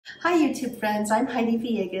Hi YouTube friends, I'm Heidi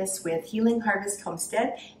Villegas with Healing Harvest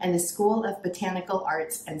Homestead and the School of Botanical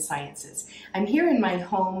Arts and Sciences. I'm here in my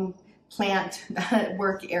home plant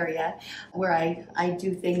work area where I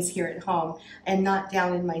do things here at home and not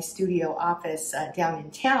down in my studio office down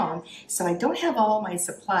in town. So I don't have all my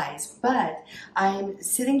supplies, but I'm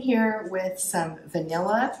sitting here with some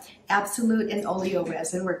vanilla, absolute, and oleo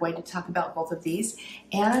resin. We're going to talk about both of these,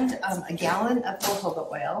 and a gallon of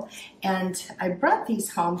jojoba oil. And I brought these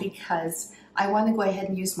home because I want to go ahead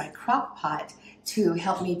and use my crock pot to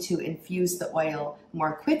help me to infuse the oil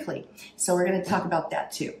more quickly. So we're going to talk about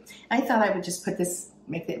that too. I thought I would just put this,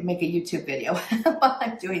 make a YouTube video while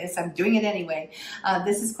I'm doing this. I'm doing it anyway.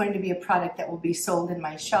 This is going to be a product that will be sold in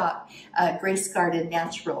my shop, Grace Garden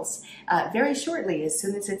Naturals, very shortly, as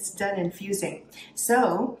soon as it's done infusing.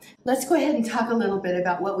 So let's go ahead and talk a little bit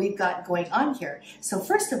about what we've got going on here. So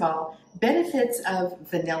first of all, benefits of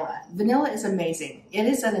vanilla. Vanilla is amazing. It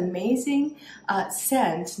is an amazing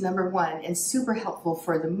scent, number one, and super helpful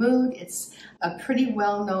for the mood. It's a pretty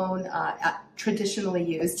well-known, traditionally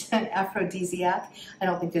used aphrodisiac. I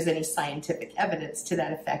don't think there's any scientific evidence to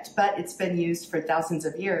that effect, but it's been used for thousands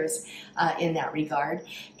of years in that regard.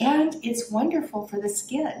 And it's wonderful for the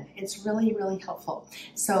skin. It's really, really helpful.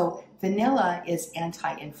 So vanilla is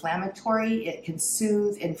anti-inflammatory. It can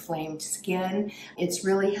soothe inflamed skin. It's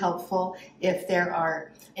really helpful if there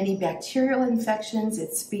are any bacterial infections.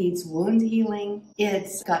 It speeds wound healing.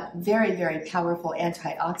 It's got very, very powerful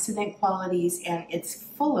antioxidant qualities, and it's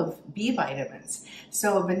full of B vitamins.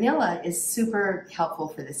 So vanilla is super helpful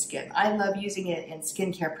for the skin. I love using it in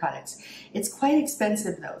skincare products. It's quite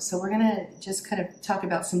expensive though, so we're gonna just kind of talk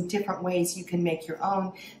about some different ways you can make your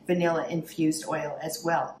own vanilla infused oil as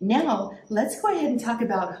well. Now, let's go ahead and talk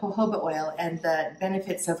about jojoba oil and the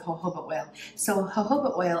benefits of jojoba oil. So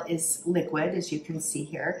jojoba oil is liquid, as you can see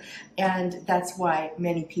here, and that's why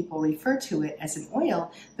many people refer to it as an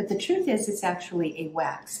oil, but the truth is it's actually a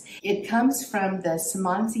wax. It comes from the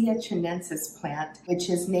Semansia chinensis plant, which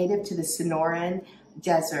is native to the Sonoran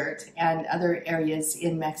Desert and other areas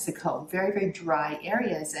in Mexico, very, very dry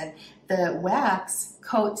areas, and the wax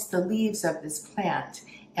coats the leaves of this plant.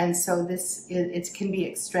 And so it can be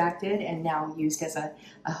extracted and now used as a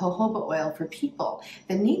jojoba oil for people.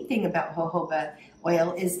 The neat thing about jojoba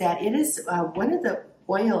oil is that it is one of the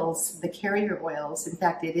oils, the carrier oils, in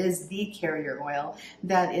fact it is the carrier oil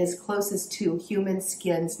that is closest to human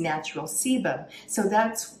skin's natural sebum. So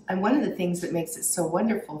that's one of the things that makes it so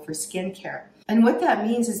wonderful for skincare. And what that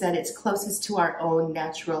means is that it's closest to our own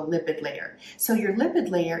natural lipid layer. So your lipid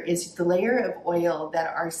layer is the layer of oil that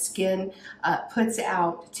our skin puts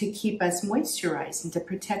out to keep us moisturized and to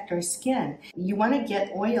protect our skin. You want to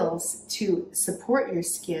get oils to support your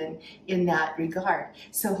skin in that regard.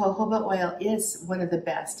 So jojoba oil is one of the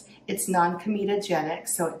best. It's non-comedogenic,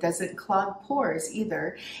 so it doesn't clog pores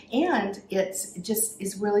either. And it's just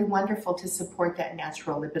is really wonderful to support that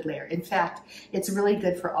natural lipid layer. In fact, it's really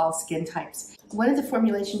good for all skin types. One of the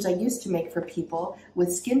formulations I used to make for people with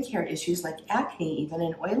skincare issues like acne, even,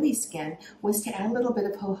 and oily skin, was to add a little bit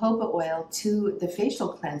of jojoba oil to the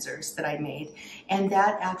facial cleansers that I made, and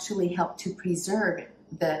that actually helped to preserve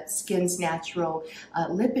the skin's natural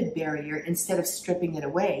lipid barrier instead of stripping it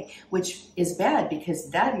away, which is bad because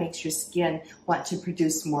that makes your skin want to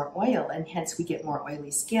produce more oil, and hence we get more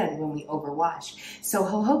oily skin when we overwash. So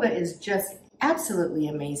jojoba is just absolutely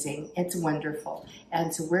amazing. It's wonderful.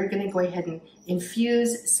 And so we're going to go ahead and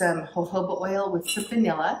infuse some jojoba oil with some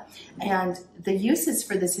vanilla. And the uses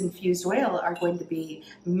for this infused oil are going to be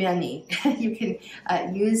many. You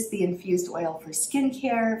can use the infused oil for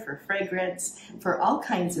skincare, for fragrance, for all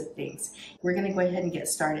kinds of things. We're going to go ahead and get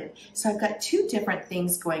started. So I've got two different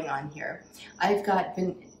things going on here.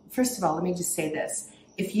 First of all, let me just say this.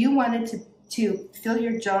 If you wanted to fill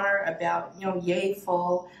your jar about, yay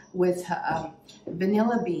full with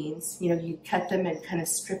vanilla beans, you cut them and kind of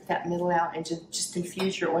strip that middle out and just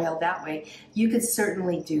infuse your oil that way. You could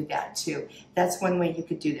certainly do that too. That's one way you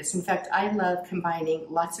could do this. In fact, I love combining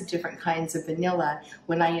lots of different kinds of vanilla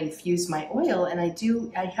when I infuse my oil, and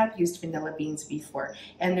I have used vanilla beans before,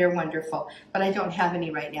 and they're wonderful, but I don't have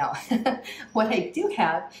any right now. What I do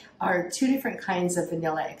have are two different kinds of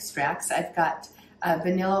vanilla extracts. I've got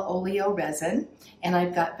vanilla oleo resin, and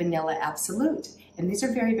I've got vanilla absolute. And these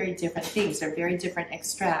are very, very different things. They're very different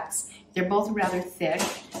extracts. They're both rather thick,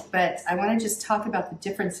 but I want to just talk about the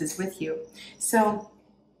differences with you. So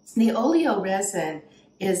the oleo resin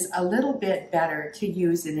is a little bit better to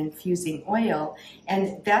use in infusing oil,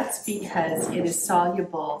 and that's because it is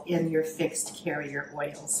soluble in your fixed carrier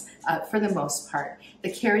oils for the most part.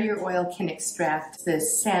 The carrier oil can extract the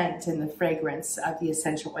scent and the fragrance of the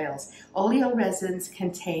essential oils. Oleo resins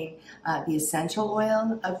contain the essential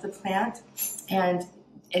oil of the plant and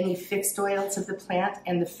any fixed oils of the plant,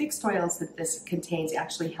 and the fixed oils that this contains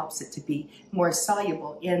actually helps it to be more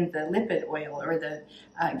soluble in the lipid oil or the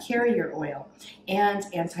carrier oil. And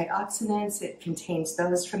antioxidants, it contains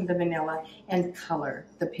those from the vanilla, and color,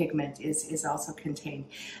 the pigment, is also contained.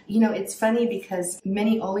 You know, it's funny because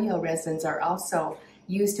many oleo resins are also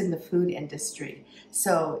used in the food industry.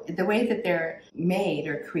 So the way that they're made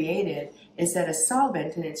or created is that a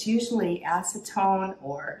solvent, and it's usually acetone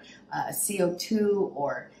or CO2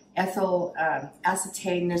 or ethyl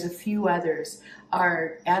acetate, and there's a few others,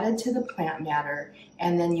 are added to the plant matter,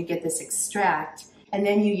 and then you get this extract, and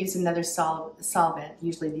then you use another solvent.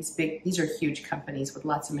 Usually these are huge companies with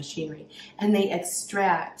lots of machinery, and they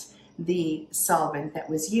extract the solvent that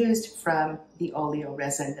was used from the oleo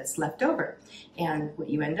resin that's left over. And what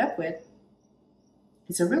you end up with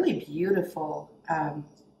is a really beautiful,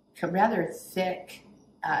 rather thick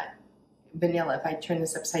vanilla. If I turn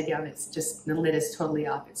this upside down, it's just, the lid is totally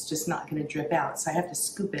off. It's just not going to drip out, so I have to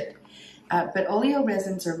scoop it. But oleo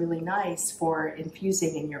resins are really nice for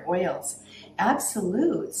infusing in your oils.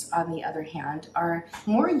 Absolutes, on the other hand, are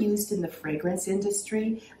more used in the fragrance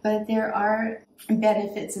industry, but there are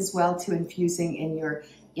benefits as well to infusing in your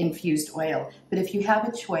infused oil. But if you have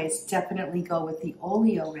a choice, definitely go with the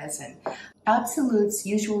oleo resin. Absolutes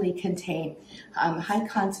usually contain high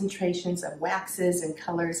concentrations of waxes and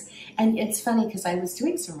colors, and it's funny because I was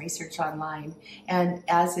doing some research online, and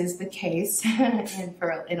as is the case and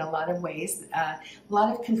in a lot of ways, a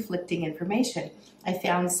lot of conflicting information. I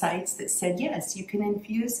found sites that said yes, you can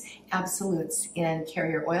infuse absolutes in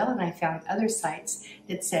carrier oil, and I found other sites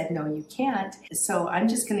that said no, you can't. So I'm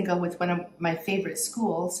just going to go with one of my favorite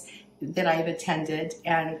schools that I've attended,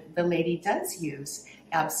 and the lady does use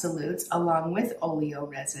absolutes along with oleo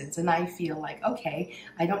resins, and I feel like, okay,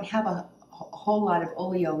 I don't have a whole lot of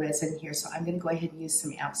oleo resin here, so I'm going to go ahead and use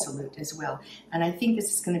some absolute as well. And I think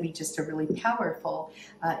this is going to be just a really powerful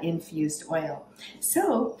infused oil.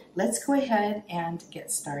 So let's go ahead and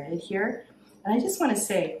get started here. And I just want to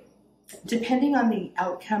say, depending on the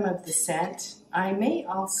outcome of the scent, I may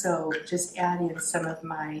also just add in some of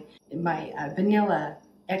my vanilla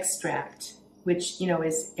extract, which, you know,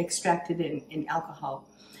 is extracted in alcohol,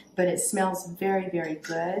 but it smells very, very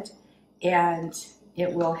good, and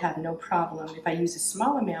it will have no problem if I use a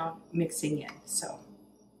small amount mixing in. So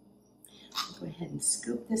I'll go ahead and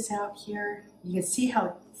scoop this out here. You can see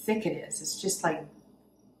how thick it is. It's just like,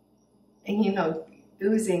 you know,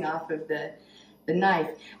 oozing off of the knife.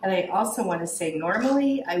 And I also want to say,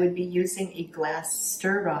 normally I would be using a glass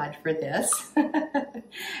stir rod for this.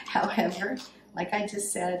 However, like I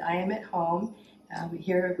just said, I am at home.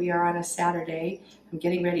 Here we are on a Saturday. I'm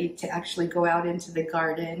getting ready to actually go out into the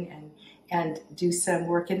garden and do some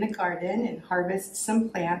work in the garden and harvest some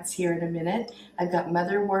plants here in a minute. I've got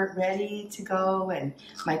motherwort ready to go, and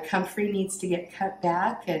my comfrey needs to get cut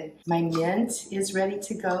back, and my mint is ready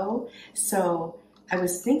to go. So I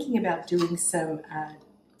was thinking about doing some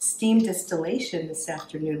steam distillation this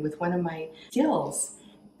afternoon with one of my dills,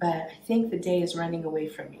 but I think the day is running away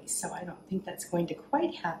from me, so I don't think that's going to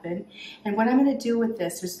quite happen. And what I'm going to do with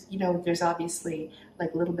this is, you know, there's obviously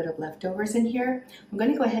like a little bit of leftovers in here. I'm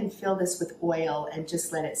going to go ahead and fill this with oil and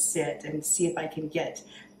just let it sit and see if I can get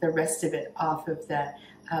the rest of it off of the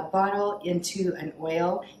bottle into an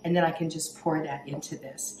oil, and then I can just pour that into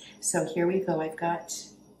this. So here we go. I've got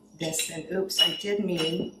this, and oops, I did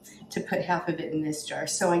mean to put half of it in this jar.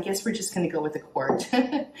 So I guess we're just going to go with a quart.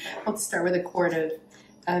 We'll start with a quart of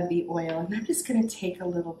the oil, and I'm just going to take a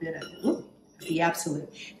little bit of the absolute.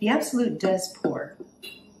 The absolute does pour,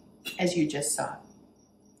 as you just saw.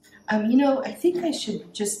 You know, I think I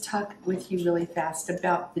should just talk with you really fast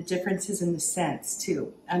about the differences in the scents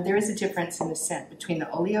too. There is a difference in the scent between the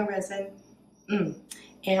oleo resin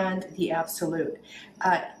and the absolute.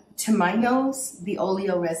 To my nose, the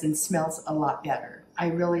oleo resin smells a lot better. I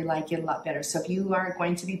really like it a lot better. So if you are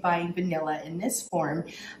going to be buying vanilla in this form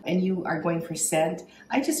and you are going for scent,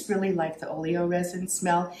 I just really like the oleo resin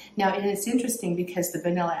smell. Now, and it's interesting because the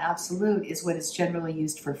vanilla absolute is what is generally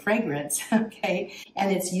used for fragrance, okay?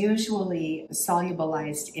 And it's usually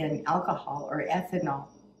solubilized in alcohol or ethanol.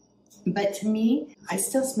 But to me, I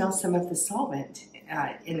still smell some of the solvent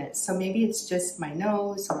in it. So maybe it's just my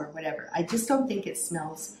nose or whatever. I just don't think it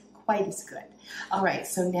smells quite as good. All right,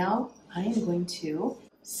 so now I am going to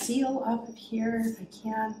seal up of here if I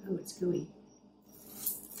can. Oh, it's gooey.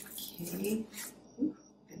 Okay. Ooh,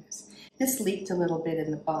 goodness. This leaked a little bit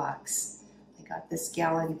in the box. I got this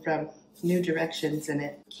gallon from New Directions and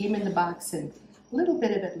it came in the box and a little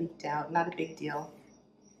bit of it leaked out. Not a big deal.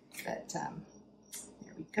 But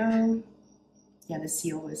there we go. Yeah, the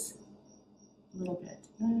seal was a little bit.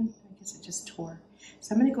 I guess it just tore.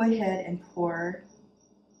 So I'm going to go ahead and pour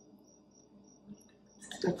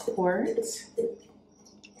a quart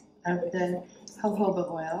of the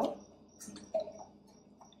jojoba oil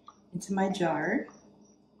into my jar.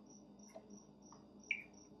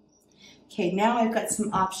 Okay, now I've got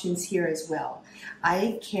some options here as well.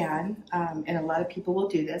 I can, and a lot of people will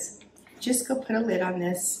do this, just go put a lid on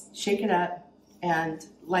this, shake it up, and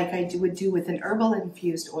like I would do with an herbal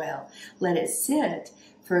infused oil, let it sit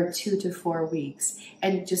for 2 to 4 weeks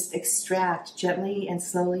and just extract, gently and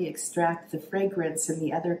slowly extract the fragrance and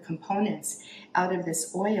the other components out of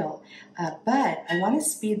this oil. But I want to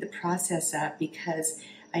speed the process up because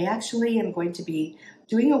I actually am going to be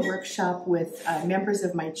doing a workshop with members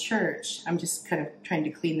of my church. I'm just kind of trying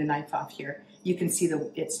to clean the knife off here. You can see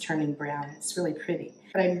it's turning brown. It's really pretty.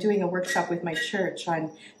 But I'm doing a workshop with my church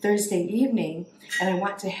on Thursday evening, and I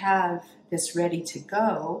want to have this ready to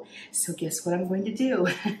go. So guess what I'm going to do?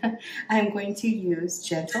 I'm going to use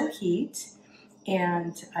gentle heat,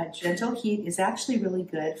 and gentle heat is actually really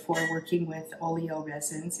good for working with oleo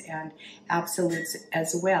resins and absolutes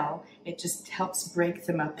as well. It just helps break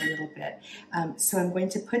them up a little bit. So I'm going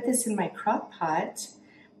to put this in my crock pot,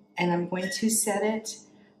 and I'm going to set it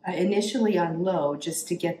initially on low just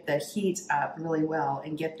to get the heat up really well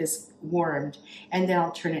and get this warmed, and then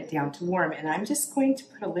I'll turn it down to warm. And I'm just going to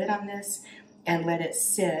put a lid on this and let it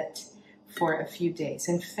sit for a few days.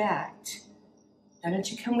 In fact, why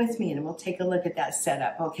don't you come with me and we'll take a look at that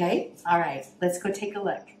setup, okay? All right, let's go take a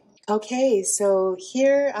look. Okay, so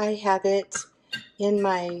here I have it in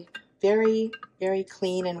my very, very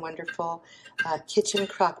clean and wonderful kitchen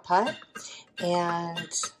crock pot, and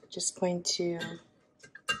just going to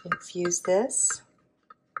infuse this.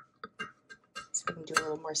 So we can do a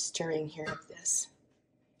little more stirring here of this.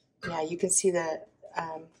 Yeah, you can see the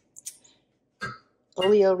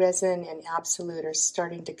oleo resin and absolute are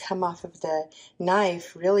starting to come off of the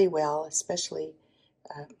knife really well, especially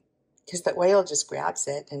because the oil just grabs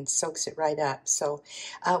it and soaks it right up. So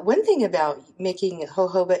one thing about making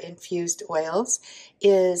jojoba infused oils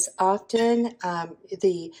is often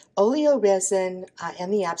the oleo resin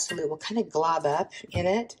and the absolute will kind of glob up in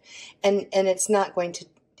it, and it's not going to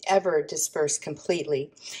ever disperse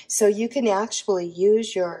completely. So you can actually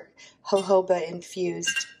use your jojoba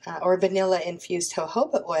infused or vanilla infused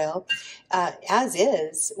jojoba oil as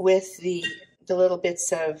is with the little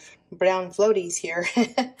bits of brown floaties here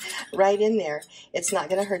right in there. It's not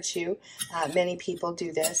going to hurt you. Many people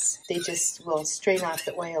do this. They just will strain off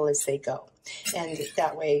the oil as they go. And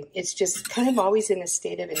that way, it's just kind of always in a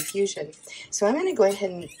state of infusion. So I'm going to go ahead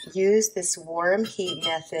and use this warm heat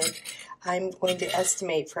method. I'm going to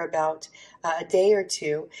estimate for about a day or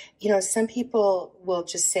two. You know, some people will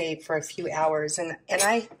just say for a few hours. And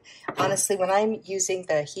I honestly, when I'm using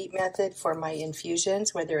the heat method for my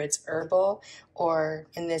infusions, whether it's herbal or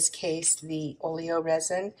in this case, the oleo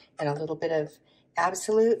resin and a little bit of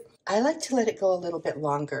absolute, I like to let it go a little bit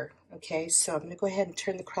longer. Okay, so I'm going to go ahead and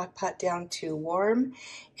turn the crock pot down to warm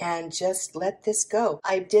and just let this go.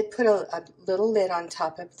 I did put a little lid on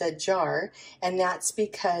top of the jar, and that's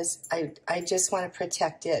because I just want to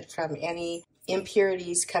protect it from any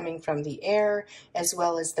impurities coming from the air, as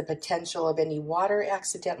well as the potential of any water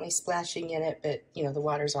accidentally splashing in it. But, you know, the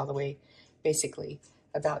water's all the way, basically,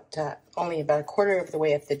 only about a quarter of the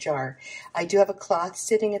way up the jar. I do have a cloth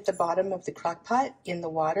sitting at the bottom of the crock pot in the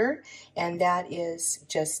water, and that is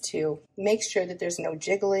just to make sure that there's no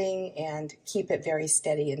jiggling and keep it very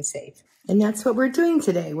steady and safe. And that's what we're doing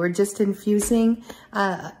today. We're just infusing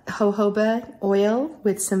jojoba oil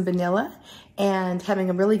with some vanilla and having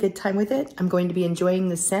a really good time with it. I'm going to be enjoying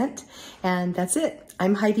the scent, and that's it.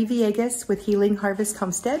 I'm Heidi Villegas with Healing Harvest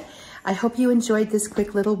Homestead. I hope you enjoyed this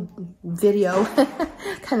quick little video,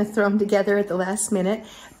 kind of thrown together at the last minute.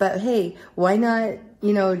 But hey, why not,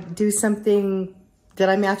 you know, do something that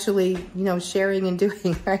I'm actually, you know, sharing and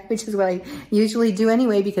doing, right? Which is what I usually do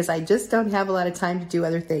anyway, because I just don't have a lot of time to do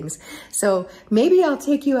other things. So maybe I'll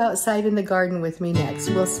take you outside in the garden with me next.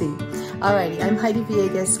 We'll see. Alrighty, I'm Heidi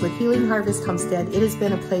Villegas with Healing Harvest Homestead. It has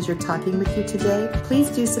been a pleasure talking with you today. Please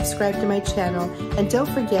do subscribe to my channel, and don't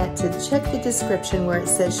forget to check the description where it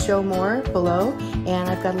says show more below, and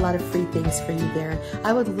I've got a lot of free things for you there.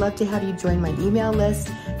 I would love to have you join my email list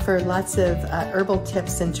for lots of herbal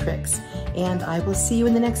tips and tricks. And I will see you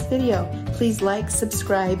in the next video. Please like,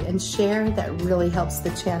 subscribe, and share. That really helps the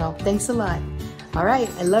channel. Thanks a lot. All right.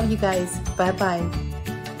 I love you guys. Bye-bye.